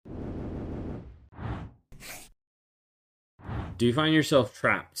Do you find yourself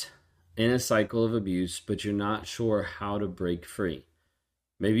trapped in a cycle of abuse, but you're not sure how to break free?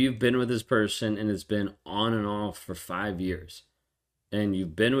 Maybe you've been with this person and it's been on and off for 5 years. And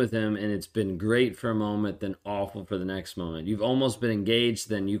you've been with him and it's been great for a moment, then awful for the next moment. You've almost been engaged,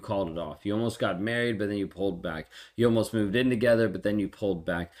 then you called it off. You almost got married, but then you pulled back. You almost moved in together, but then you pulled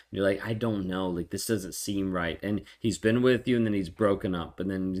back. You're like, I don't know, like this doesn't seem right. And he's been with you and then he's broken up. And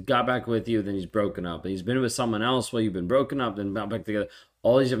then he got back with you, then he's broken up. And he's been with someone else while you've been broken up, then got back together.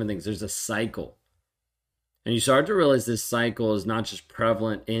 All these different things. There's a cycle. And you start to realize this cycle is not just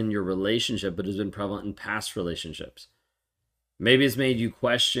prevalent in your relationship, but has been prevalent in past relationships. Maybe it's made you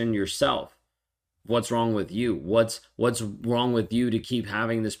question yourself. What's wrong with you? What's wrong with you to keep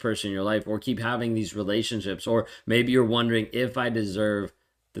having this person in your life or keep having these relationships? Or maybe you're wondering if I deserve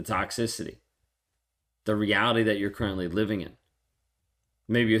the toxicity, the reality that you're currently living in.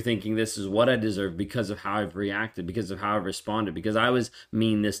 Maybe you're thinking this is what I deserve because of how I've reacted, because of how I've responded, because I was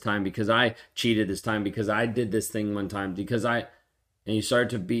mean this time, because I cheated this time, because I did this thing one time, and you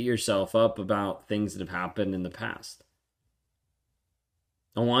start to beat yourself up about things that have happened in the past.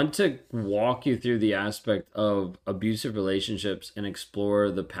 I want to walk you through the aspect of abusive relationships and explore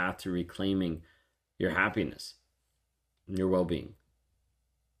the path to reclaiming your happiness and your well-being.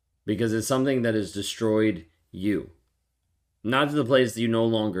 Because it's something that has destroyed you. Not to the place that you no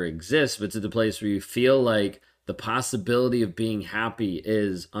longer exist, but to the place where you feel like the possibility of being happy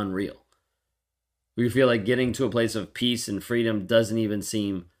is unreal. Where you feel like getting to a place of peace and freedom doesn't even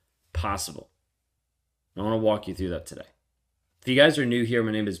seem possible. I want to walk you through that today. If you guys are new here,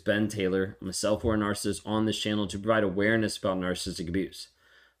 my name is Ben Taylor. I'm a self-aware narcissist on this channel to provide awareness about narcissistic abuse.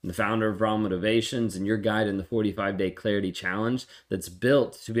 I'm the founder of Raw Motivations and your guide in the 45-day clarity challenge that's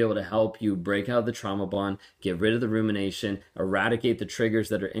built to be able to help you break out of the trauma bond, get rid of the rumination, eradicate the triggers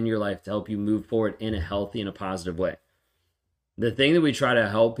that are in your life to help you move forward in a healthy and a positive way. The thing that we try to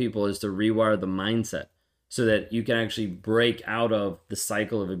help people is to rewire the mindset so that you can actually break out of the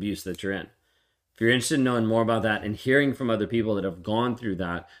cycle of abuse that you're in. If you're interested in knowing more about that and hearing from other people that have gone through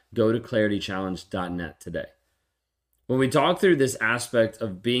that, go to claritychallenge.net today. When we talk through this aspect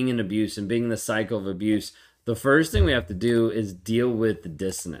of being in abuse and being in the cycle of abuse, the first thing we have to do is deal with the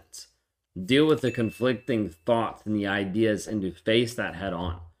dissonance. Deal with the conflicting thoughts and the ideas and to face that head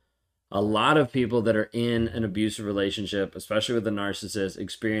on. A lot of people that are in an abusive relationship, especially with a narcissist,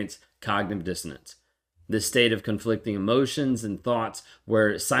 experience cognitive dissonance. This state of conflicting emotions and thoughts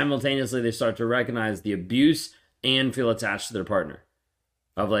where simultaneously they start to recognize the abuse and feel attached to their partner.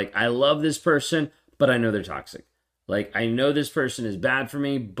 Of like, I love this person, but I know they're toxic. Like, I know this person is bad for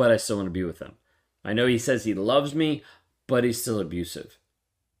me, but I still want to be with them. I know he says he loves me, but he's still abusive.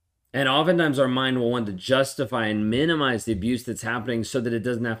 And oftentimes our mind will want to justify and minimize the abuse that's happening so that it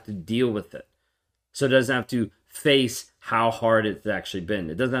doesn't have to deal with it. So it doesn't have to face how hard it's actually been.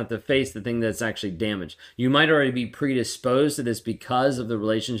 It doesn't have to face the thing that's actually damaged. You might already be predisposed to this because of the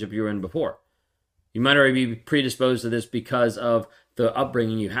relationship you were in before. You might already be predisposed to this because of the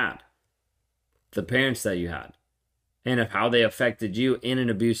upbringing you had, the parents that you had, and of how they affected you in an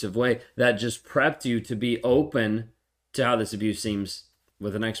abusive way that just prepped you to be open to how this abuse seems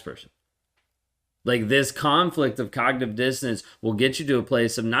with the next person. Like, this conflict of cognitive dissonance will get you to a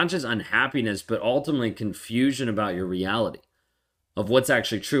place of not just unhappiness, but ultimately confusion about your reality of what's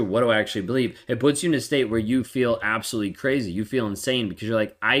actually true. What do I actually believe? It puts you in a state where you feel absolutely crazy. You feel insane because you're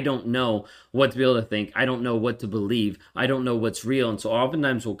like, I don't know what to be able to think. I don't know what to believe. I don't know what's real. And so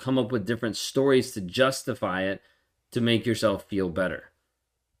oftentimes we'll come up with different stories to justify it, to make yourself feel better,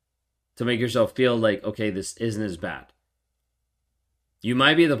 to make yourself feel like, okay, this isn't as bad. You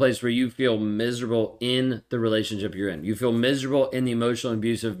might be in the place where you feel miserable in the relationship you're in. You feel miserable in the emotional and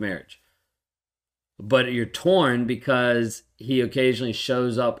abusive marriage. But you're torn because he occasionally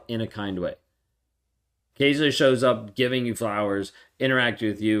shows up in a kind way. Occasionally shows up giving you flowers, interacting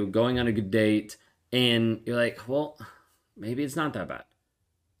with you, going on a good date, and you're like, well, maybe it's not that bad.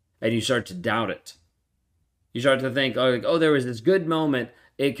 And you start to doubt it. You start to think, oh, there was this good moment.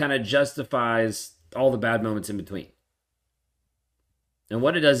 It kind of justifies all the bad moments in between. And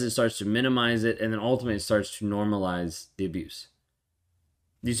what it does is it starts to minimize it, and then ultimately it starts to normalize the abuse.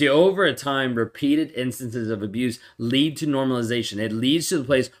 You see, over a time, repeated instances of abuse lead to normalization. It leads to the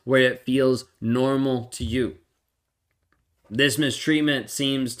place where it feels normal to you. This mistreatment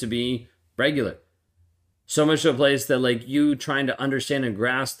seems to be regular. So much to a place that, like, you trying to understand and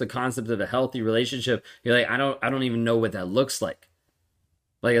grasp the concept of a healthy relationship, you're like, I don't even know what that looks like.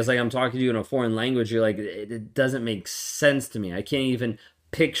 Like, it's like I'm talking to you in a foreign language. You're like, it doesn't make sense to me. I can't even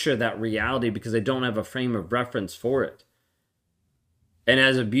picture that reality because I don't have a frame of reference for it. And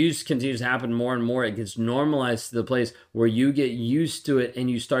as abuse continues to happen more and more, it gets normalized to the place where you get used to it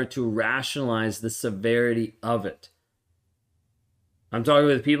and you start to rationalize the severity of it. I'm talking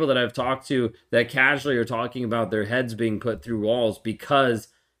with people that I've talked to that casually are talking about their heads being put through walls because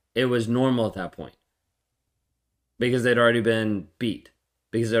it was normal at that point. Because they'd already been beat.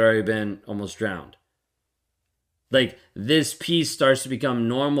 Because they'd already been almost drowned. Like, this piece starts to become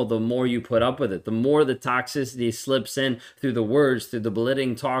normal the more you put up with it. The more the toxicity slips in through the words, through the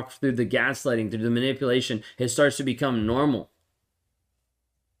belittling talk, through the gaslighting, through the manipulation, it starts to become normal.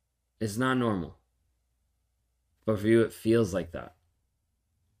 It's not normal. But for you, it feels like that.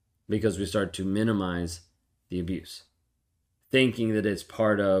 Because we start to minimize the abuse, thinking that it's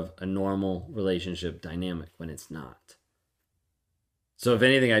part of a normal relationship dynamic when it's not. So if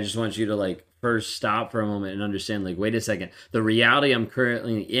anything, I just want you to first stop for a moment and understand, wait a second, the reality I'm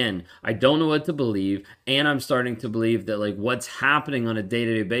currently in, I don't know what to believe, and I'm starting to believe that what's happening on a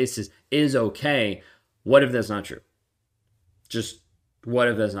day-to-day basis is okay. What if that's not true? Just what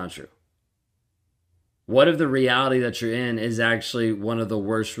if that's not true? What if the reality that you're in is actually one of the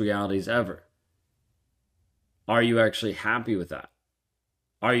worst realities ever? Are you actually happy with that?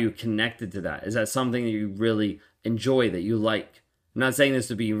 Are you connected to that? Is that something that you really enjoy, that you like? I'm not saying this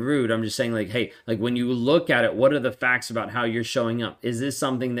to be rude. I'm just saying hey, when you look at it, what are the facts about how you're showing up? Is this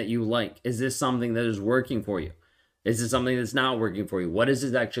something that you like? Is this something that is working for you? Is this something that's not working for you? What does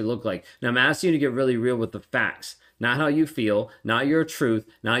it actually look like? Now, I'm asking you to get really real with the facts. Not how you feel, not your truth,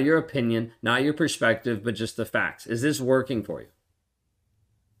 not your opinion, not your perspective, but just the facts. Is this working for you?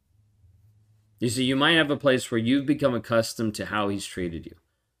 You see, you might have a place where you've become accustomed to how he's treated you.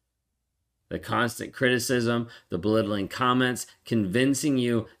 The constant criticism, the belittling comments, convincing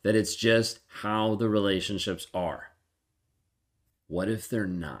you that it's just how the relationships are. What if they're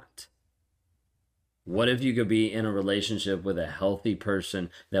not? What if you could be in a relationship with a healthy person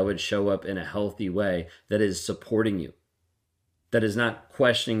that would show up in a healthy way, that is supporting you, that is not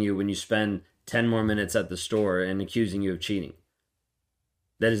questioning you when you spend 10 more minutes at the store and accusing you of cheating,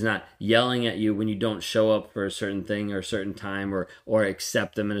 that is not yelling at you when you don't show up for a certain thing or a certain time, or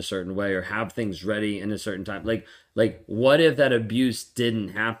accept them in a certain way, or have things ready in a certain time? What if that abuse didn't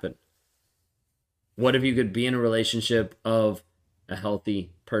happen? What if you could be in a relationship of a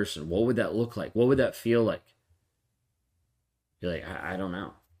healthy person? What would that look like? What would that feel like? You're like, I don't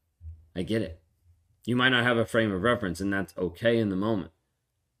know. I get it. You might not have a frame of reference, and that's okay in the moment.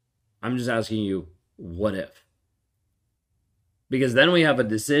 I'm just asking you, what if? Because then we have a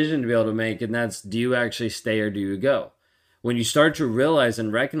decision to be able to make, and that's, do you actually stay or do you go? When you start to realize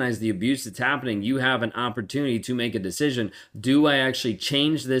and recognize the abuse that's happening, you have an opportunity to make a decision. Do I actually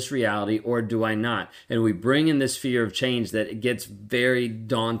change this reality or do I not? And we bring in this fear of change that it gets very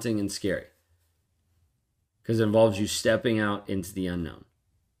daunting and scary. Because it involves you stepping out into the unknown.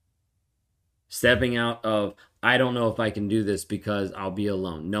 Stepping out of, I don't know if I can do this because I'll be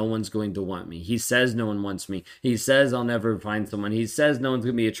alone. No one's going to want me. He says no one wants me. He says I'll never find someone. He says no one's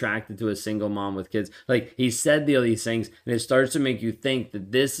going to be attracted to a single mom with kids. He said all these things, and it starts to make you think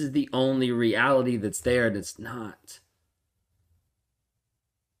that this is the only reality that's there, and it's not.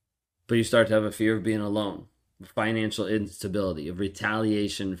 But you start to have a fear of being alone, of financial instability, of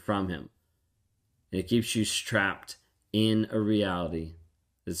retaliation from him. And it keeps you trapped in a reality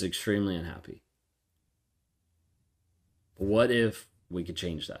that's extremely unhappy. What if we could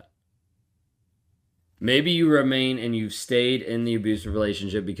change that? Maybe you remain and you've stayed in the abusive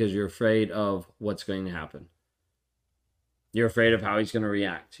relationship because you're afraid of what's going to happen. You're afraid of how he's going to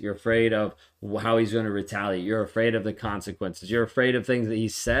react. You're afraid of how he's going to retaliate. You're afraid of the consequences. You're afraid of things that he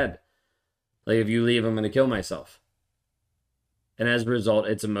said. If you leave, I'm going to kill myself. And as a result,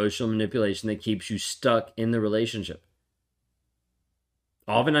 it's emotional manipulation that keeps you stuck in the relationship.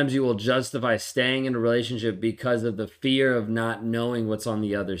 Oftentimes you will justify staying in a relationship because of the fear of not knowing what's on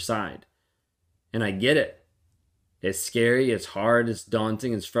the other side. And I get it. It's scary, it's hard, it's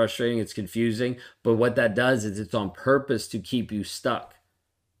daunting, it's frustrating, it's confusing. But what that does is it's on purpose to keep you stuck.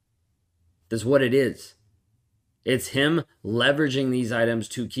 That's what it is. It's him leveraging these items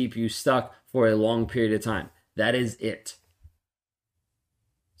to keep you stuck for a long period of time. That is it.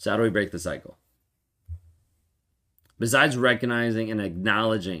 So how do we break the cycle? Besides recognizing and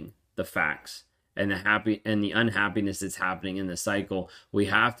acknowledging the facts and the unhappiness that's happening in the cycle, we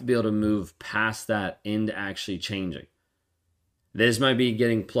have to be able to move past that into actually changing. This might be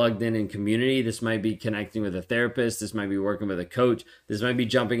getting plugged in community. This might be connecting with a therapist. This might be working with a coach. This might be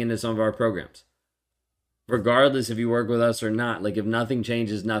jumping into some of our programs. Regardless if you work with us or not, if nothing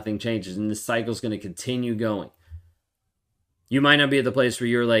changes, nothing changes. And this cycle is going to continue going. You might not be at the place where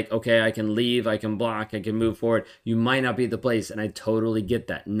you're like, okay, I can leave, I can block, I can move forward. You might not be at the place, and I totally get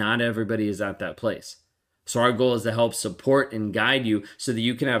that. Not everybody is at that place. So our goal is to help support and guide you so that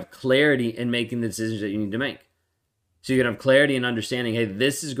you can have clarity in making the decisions that you need to make. So you can have clarity and understanding, hey,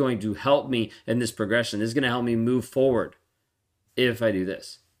 this is going to help me in this progression. This is going to help me move forward if I do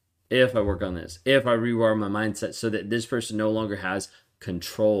this, if I work on this, if I rewire my mindset so that this person no longer has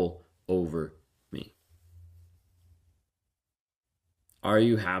control over me. Are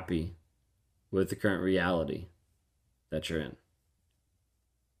you happy with the current reality that you're in?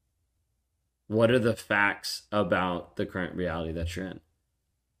 What are the facts about the current reality that you're in?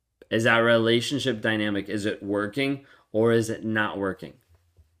 Is that relationship dynamic, is it working or is it not working?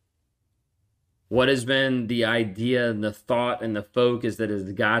 What has been the idea and the thought and the focus that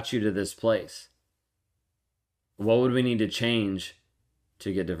has got you to this place? What would we need to change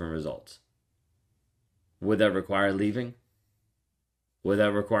to get different results? Would that require leaving? Would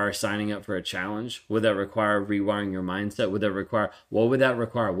that require signing up for a challenge? Would that require rewiring your mindset? What would that require? What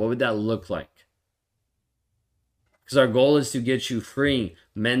would that look like? Because our goal is to get you free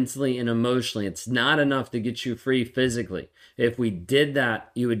mentally and emotionally. It's not enough to get you free physically. If we did that,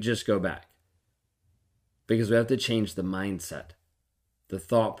 you would just go back. Because we have to change the mindset, the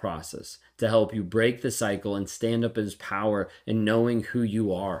thought process, to help you break the cycle and stand up as power in knowing who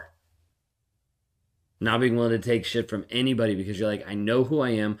you are. Not being willing to take shit from anybody because you're like, I know who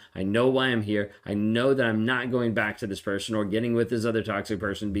I am. I know why I'm here. I know that I'm not going back to this person or getting with this other toxic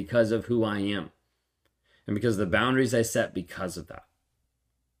person because of who I am. And because of the boundaries I set because of that.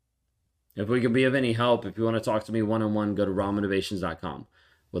 If we can be of any help, if you want to talk to me one-on-one, go to rawmotivations.com.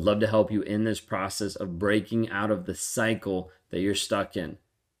 Would love to help you in this process of breaking out of the cycle that you're stuck in.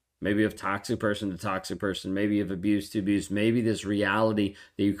 Maybe of toxic person to toxic person, maybe of abuse to abuse, maybe this reality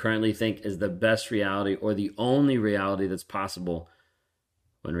that you currently think is the best reality or the only reality that's possible,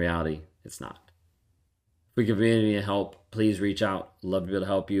 when in reality, it's not. If we can be any help, please reach out. Love to be able to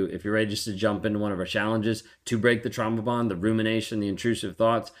help you. If you're ready just to jump into one of our challenges to break the trauma bond, the rumination, the intrusive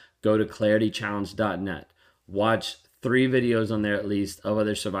thoughts, go to claritychallenge.net. Watch 3 videos on there at least of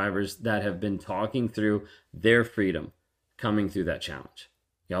other survivors that have been talking through their freedom coming through that challenge.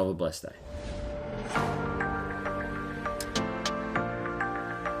 Y'all have a blessed day.